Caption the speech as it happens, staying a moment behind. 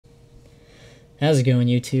How's it going,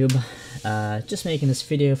 YouTube? Just making this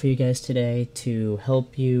video for you guys today to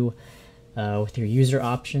help you with your user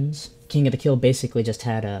options. King of the Kill basically just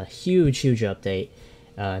had a huge update.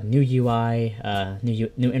 New UI,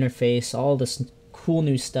 new interface, all this cool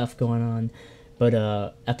new stuff going on. But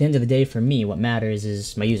at the end of the day, for me, what matters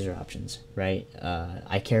is my user options, right?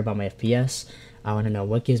 I care about my FPS. I want to know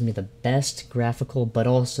what gives me the best graphical, but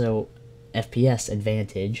also FPS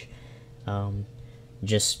advantage.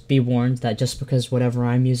 Just be warned that just because whatever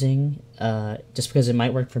I'm using, just because it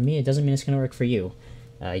might work for me, it doesn't mean it's going to work for you.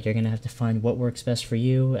 You're going to have to find what works best for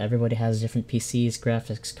you. Everybody has different PCs,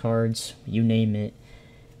 graphics cards, you name it.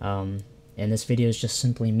 And this video is just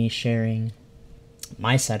simply me sharing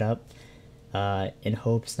my setup in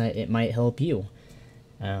hopes that it might help you.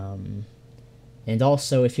 And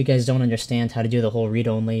also, if you guys don't understand how to do the whole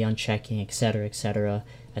read-only, unchecking, etc.,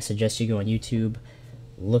 I suggest you go on YouTube,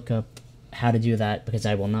 look up how to do that, because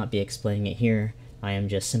I will not be explaining it here. I am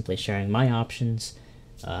just simply sharing my options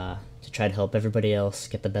to try to help everybody else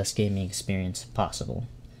get the best gaming experience possible.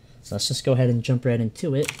 So let's just go ahead and jump right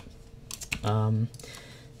into it.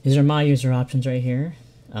 These are my user options right here.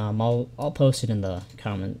 I'll post it in the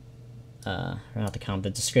comment, or not the comment,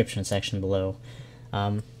 the description section below.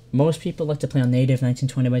 Most people like to play on native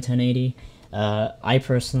 1920 by 1080. I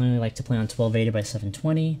personally like to play on 1280 by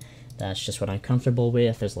 720. That's just what I'm comfortable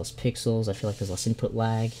with. There's less pixels. I feel like there's less input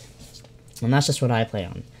lag. And that's just what I play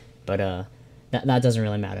on. But that doesn't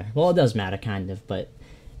really matter. Well, it does matter, kind of. But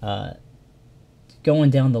going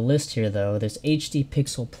down the list here, though, there's HD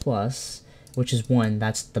Pixel Plus, which is 1.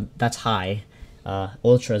 That's high.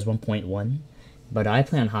 Ultra is 1.1. But I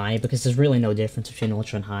play on high because there's really no difference between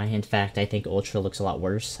Ultra and high. In fact, I think Ultra looks a lot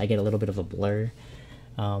worse. I get a little bit of a blur.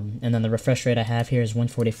 And then the refresh rate I have here is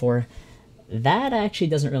 144. That actually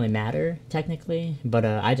doesn't really matter, technically, but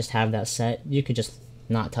I just have that set. You could just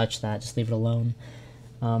not touch that, just leave it alone.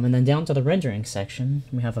 And then down to the rendering section,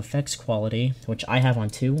 we have effects quality, which I have on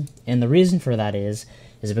 2. And the reason for that is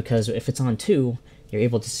because if it's on 2, you're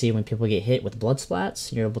able to see when people get hit with blood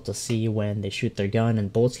splats. You're able to see when they shoot their gun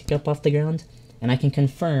and bullets kick up off the ground. And I can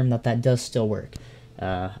confirm that that does still work.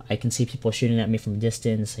 I can see people shooting at me from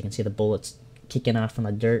distance. I can see the bullets kicking off on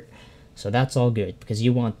the dirt. So that's all good, because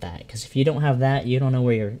you want that. Because if you don't have that, you don't know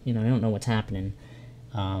where you're, you don't know what's happening.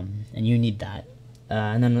 And you need that.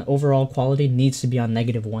 And then the overall quality needs to be on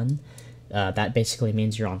 -1. That basically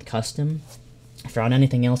means you're on custom. If you're on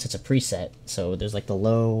anything else, it's a preset. So there's like the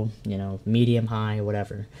low, medium, high,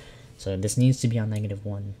 whatever. So this needs to be on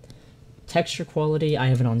 -1. Texture quality, I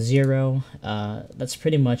have it on 0. That's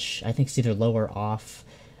pretty much, I think it's either low or off.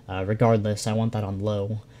 Regardless, I want that on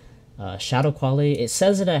low. Shadow quality, it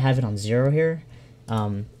says that I have it on 0 here.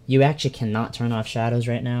 You actually cannot turn off shadows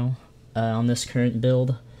right now on this current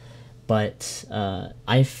build, but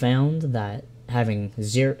I found that having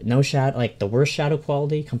no shadow, like the worst shadow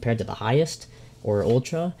quality compared to the highest or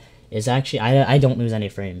ultra, is actually, I don't lose any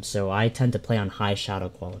frames, so I tend to play on high shadow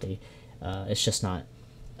quality. It's just not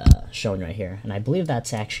shown right here, and I believe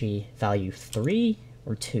that's actually value 3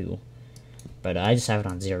 or 2, but I just have it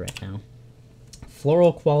on 0 right now.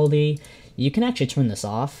 Floral quality, you can actually turn this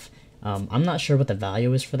off. I'm not sure what the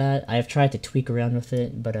value is for that. I've tried to tweak around with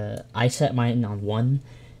it, but I set mine on 1,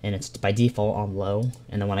 and it's by default on low,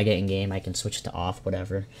 and then when I get in game, I can switch it to off,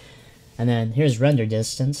 whatever. And then here's render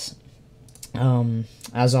distance.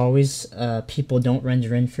 As always, people don't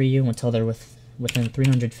render in for you until they're within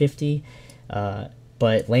 350,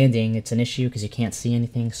 but landing, it's an issue because you can't see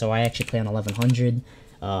anything, so I actually play on 1100.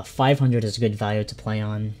 500 is a good value to play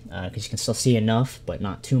on because you can still see enough, but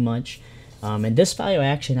not too much. And this value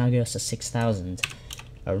actually now goes to 6000.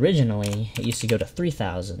 Originally, it used to go to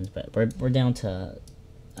 3000, but we're down to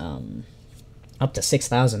up to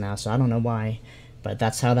 6000 now, so I don't know why, but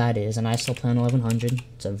that's how that is. And I still play on 1100.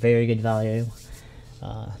 It's a very good value.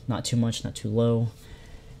 Not too much, not too low.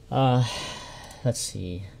 Let's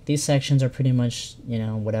see. These sections are pretty much,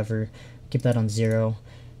 whatever. Keep that on 0.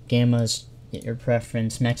 Gamma's your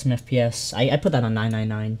preference. Maximum FPS, I put that on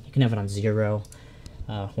 999. You can have it on 0,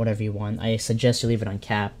 whatever you want. I suggest you leave it on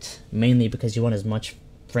capped, mainly because you want as much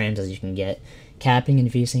frames as you can get. Capping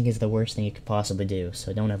and VSync is the worst thing you could possibly do,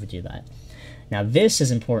 so don't ever do that. Now this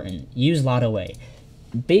is important. Use LotOA.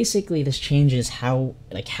 Basically, this changes how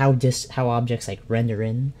objects render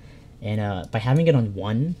in, and by having it on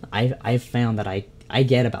 1, I've found that I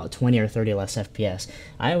get about 20 or 30 less FPS.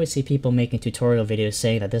 I always see people making tutorial videos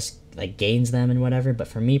saying that this gains them and whatever, but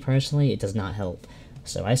for me personally, it does not help.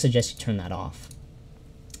 So I suggest you turn that off.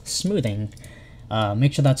 Smoothing.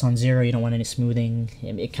 Make sure that's on 0. You don't want any smoothing.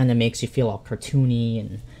 It kind of makes you feel all cartoony,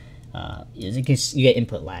 and you get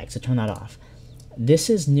input lag, so turn that off. This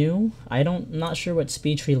is new. I'm not sure what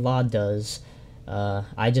speed tree law does.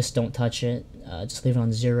 I just don't touch it. Just leave it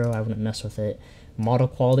on 0. I wouldn't mess with it. Model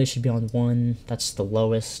quality should be on 1. That's the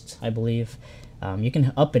lowest, I believe. You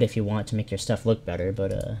can up it if you want to make your stuff look better,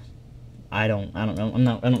 but I don't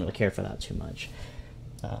know. I don't really care for that too much.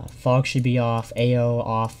 Fog should be off. AO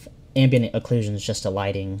off. Ambient occlusion is just a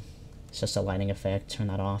lighting. It's just a lighting effect. Turn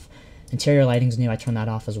that off. Interior lighting's new. I turn that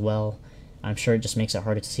off as well. I'm sure it just makes it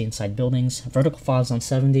harder to see inside buildings. Vertical fog's on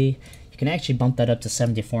 70. You can actually bump that up to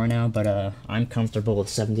 74 now, but I'm comfortable with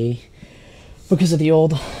 70 because of the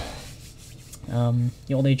old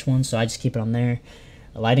H1, so I just keep it on there.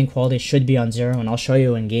 Lighting quality should be on 0, and I'll show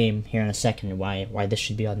you in game here in a second why this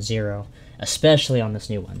should be on 0, especially on this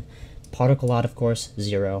new one. Particle lot, of course,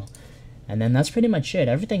 0. And then that's pretty much it.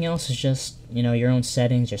 Everything else is just, you know, your own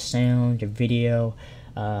settings, your sound, your video.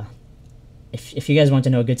 If you guys want to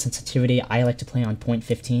know a good sensitivity, I like to play on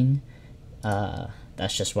 0.15.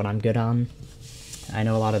 That's just what I'm good on. I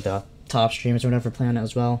know a lot of the top streamers or whatever play on it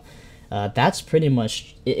as well. That's pretty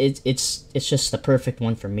much it's just the perfect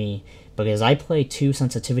one for me because I play 2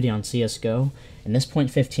 sensitivity on CS:GO, and this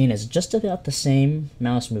 0.15 is just about the same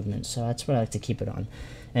mouse movement, so that's what I like to keep it on.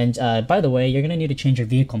 And by the way, you're gonna need to change your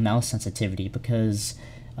vehicle mouse sensitivity because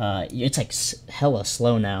it's like hella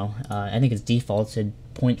slow now. I think it's defaulted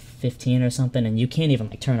 0.15 or something, and you can't even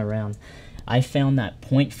like turn around. I found that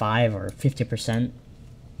 0.5 or 50%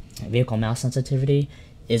 vehicle mouse sensitivity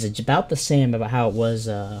is about the same about how it was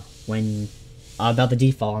about the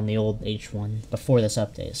default on the old H1 before this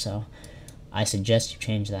update, so I suggest you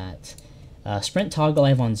change that. Sprint toggle I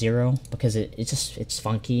have on 0 because it's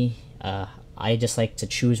funky. I just like to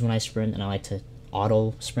choose when I sprint, and I like to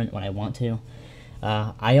auto sprint when I want to.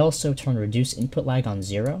 I also turn reduce input lag on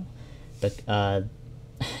 0, but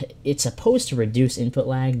it's supposed to reduce input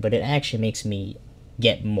lag, but it actually makes me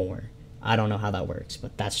get more. I don't know how that works,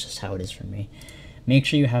 but that's just how it is for me. Make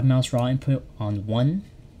sure you have mouse raw input on 1.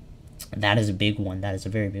 That is a big one. That is a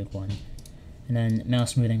very big one. And then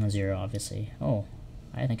mouse smoothing on 0, obviously. Oh,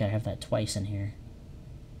 I think I have that twice in here.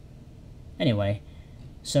 Anyway,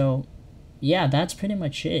 so yeah, that's pretty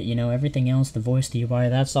much it. You know, everything else, the voice, the UI,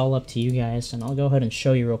 that's all up to you guys. And I'll go ahead and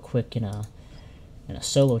show you real quick in a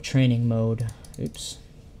solo training mode. Oops,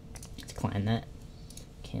 decline that.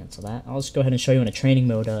 Cancel that. I'll just go ahead and show you in a training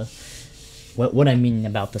mode what I mean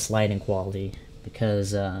about this lighting quality,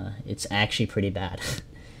 because it's actually pretty bad.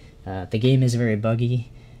 The game is very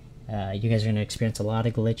buggy. You guys are going to experience a lot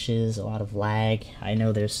of glitches, a lot of lag. I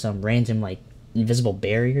know there's some random like invisible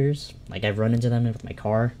barriers. Like I've run into them with my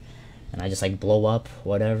car, and I just like blow up,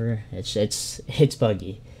 whatever. It's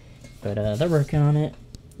buggy, but they're working on it.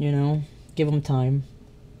 You know, give them time.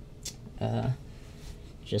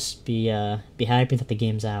 Just be happy that the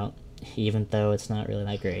game's out, even though it's not really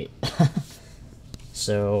that great.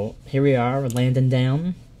 So here we are, we're landing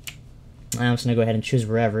down. I'm just gonna go ahead and choose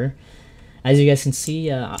wherever. As you guys can see,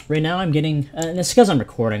 right now I'm getting, and it's because I'm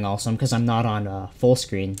recording also, because I'm not on full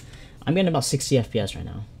screen. I'm getting about 60 FPS right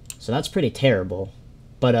now, so that's pretty terrible.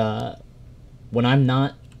 But when I'm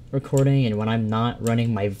not recording and when I'm not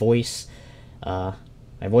running my voice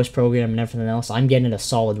program and everything else, I'm getting a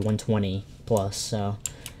solid 120 plus. So,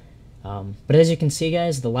 but as you can see,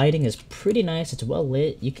 guys, the lighting is pretty nice. It's well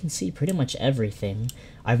lit. You can see pretty much everything.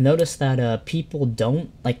 I've noticed that people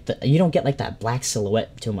don't like you don't get like that black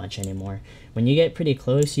silhouette too much anymore. When you get pretty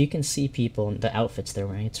close, you can see people and the outfits they're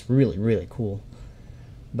wearing. It's really, really cool.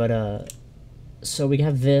 But so we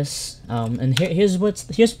have this, and here's what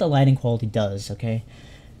the lighting quality does. Okay,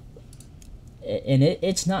 and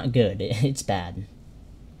it's not good. It's bad.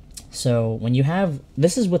 So when you have,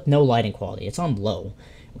 this is with no lighting quality. It's on low.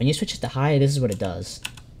 When you switch it to high, this is what it does.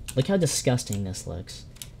 Look how disgusting this looks.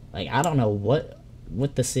 Like, I don't know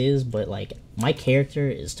what this is, but like my character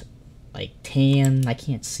is like tan. I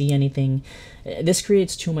can't see anything. This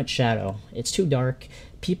creates too much shadow. It's too dark.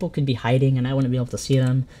 People could be hiding and I wouldn't be able to see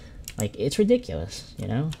them. Like, it's ridiculous, you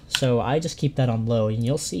know? So I just keep that on low, and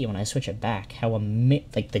you'll see when I switch it back how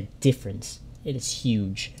like the difference. It is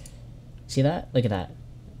huge. See that? Look at that.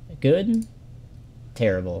 Good,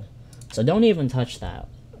 terrible. So don't even touch that,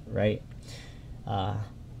 right? And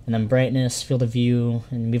then brightness, field of view,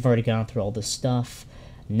 and we've already gone through all this stuff.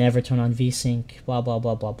 Never turn on VSync, blah blah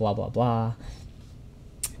blah blah blah blah blah.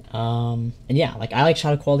 And yeah, like I like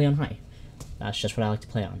shadow quality on high. That's just what I like to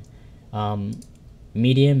play on.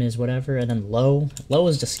 Medium is whatever, and then low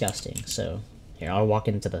is disgusting. So here, I'll walk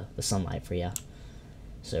into the sunlight for you.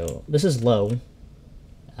 So this is low.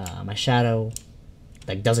 My shadow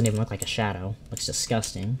like doesn't even look like a shadow. Looks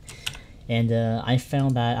disgusting. And I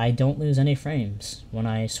found that I don't lose any frames when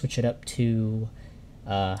I switch it up to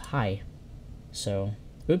high. So,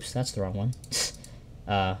 oops, that's the wrong one.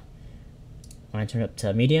 When I turn it up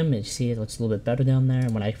to medium, you see it looks a little bit better down there.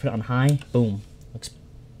 And when I put it on high, boom, looks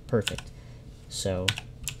perfect. So,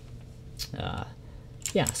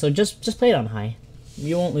 yeah, so just play it on high.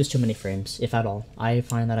 You won't lose too many frames, if at all. I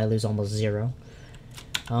find that I lose almost 0.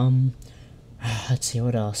 Let's see,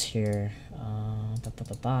 what else here?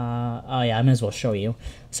 Oh yeah, I might as well show you.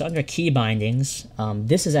 So under key bindings,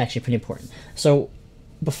 this is actually pretty important. So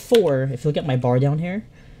before, if you look at my bar down here,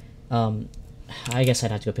 I guess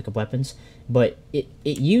I'd have to go pick up weapons, but it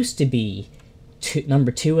used to be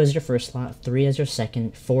number 2 as your first slot, 3 as your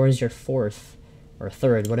second, 4 as your fourth, or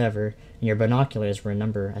third, whatever, and your binoculars were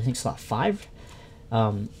number, I think, slot 5.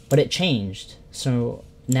 But it changed, so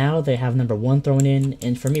now they have number 1 thrown in,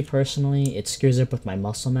 and for me personally, it screws up with my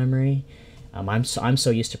muscle memory. I'm so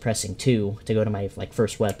used to pressing 2 to go to my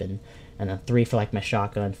first weapon, and then 3 for my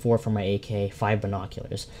shotgun, 4 for my AK, 5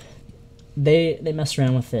 binoculars. They mess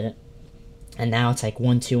around with it, and now it's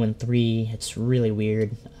 1, 2, and 3. It's really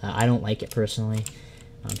weird. I don't like it personally.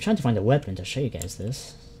 I'm trying to find a weapon to show you guys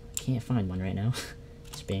this. I can't find one right now.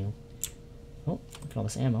 It's being... Oh, look at all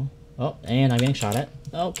this ammo. Oh, and I'm getting shot at.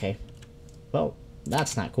 Okay. Well,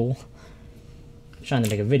 that's not cool. I'm trying to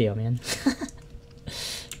make a video, man.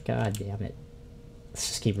 God damn it. Let's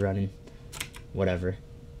just keep running. Whatever.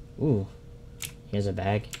 Ooh. Here's a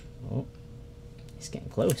bag. Oh. He's getting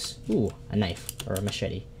close. Ooh, a knife. Or a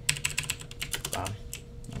machete. Wow.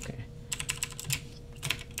 Okay.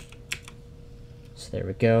 So there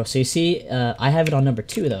we go. So you see, I have it on number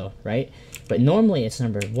 2 though, right? But normally it's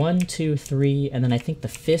number 1, 2, 3, and then I think the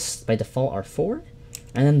fists by default are 4.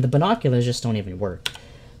 And then the binoculars just don't even work.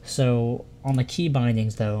 So on the key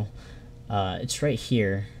bindings though, it's right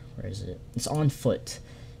here. Where is it? It's on foot.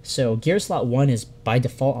 So gear slot 1 is by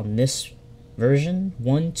default on this version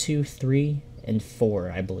 1, 2, 3, and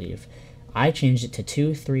 4, I believe. I changed it to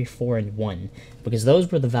 2, 3, 4, and 1 because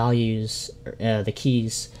those were the values, the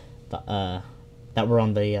keys that were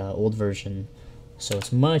on the old version. So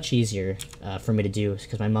it's much easier for me to do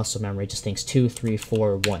because my muscle memory just thinks 2, 3,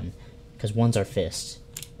 4, 1 because 1's our fist.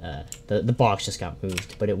 The box just got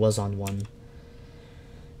moved, but it was on 1.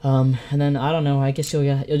 And then, I don't know, I guess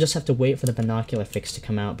you'll just have to wait for the binocular fix to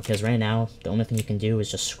come out, because right now, the only thing you can do is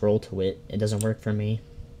just scroll to it. It doesn't work for me.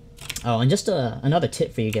 Oh, and just another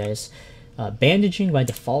tip for you guys. Bandaging by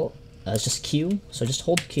default is just Q, so just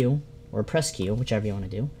hold Q, or press Q, whichever you want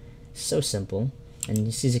to do. So simple. And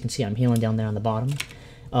as you can see, I'm healing down there on the bottom.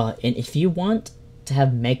 And if you want to have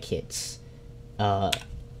medkits,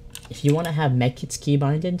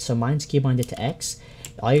 keybinded, so mine's keybinded to X,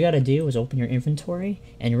 all you gotta do is open your inventory,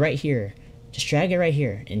 and right here, just drag it right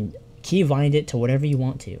here, and keybind it to whatever you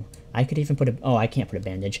want to. I could even put a, oh, I can't put a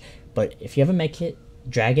bandage, but if you have a medkit,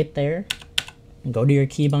 drag it there, and go to your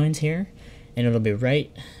keybinds here, and it'll be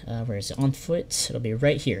right, where is it, on foot, it'll be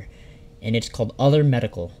right here, and it's called Other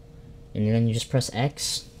Medical, and then you just press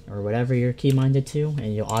X, or whatever you're keybinded to,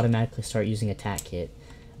 and you'll automatically start using Attack Kit.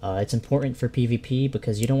 It's important for PvP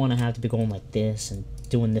because you don't want to have to be going like this and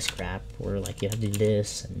doing this crap, or you have to do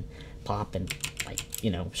this and pop and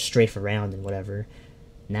strafe around and whatever.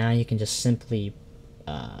 Now you can just simply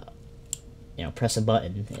press a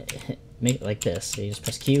button, make it like this. So you just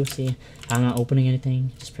press Q. See, I'm not opening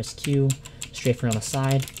anything. Just press Q, strafe around the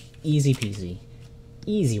side. Easy peasy,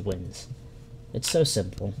 easy wins. It's so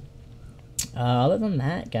simple. Other than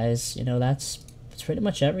that, guys, that's pretty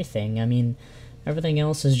much everything. I mean, everything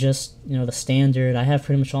else is just, the standard. I have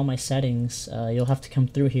pretty much all my settings. You'll have to come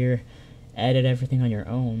through here, edit everything on your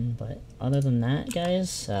own. But other than that,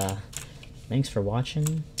 guys, thanks for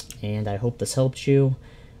watching, and I hope this helped you.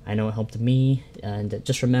 I know it helped me, and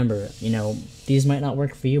just remember, these might not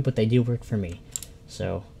work for you, but they do work for me.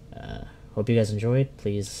 So, hope you guys enjoyed.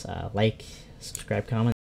 Please like, subscribe,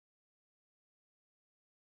 comment.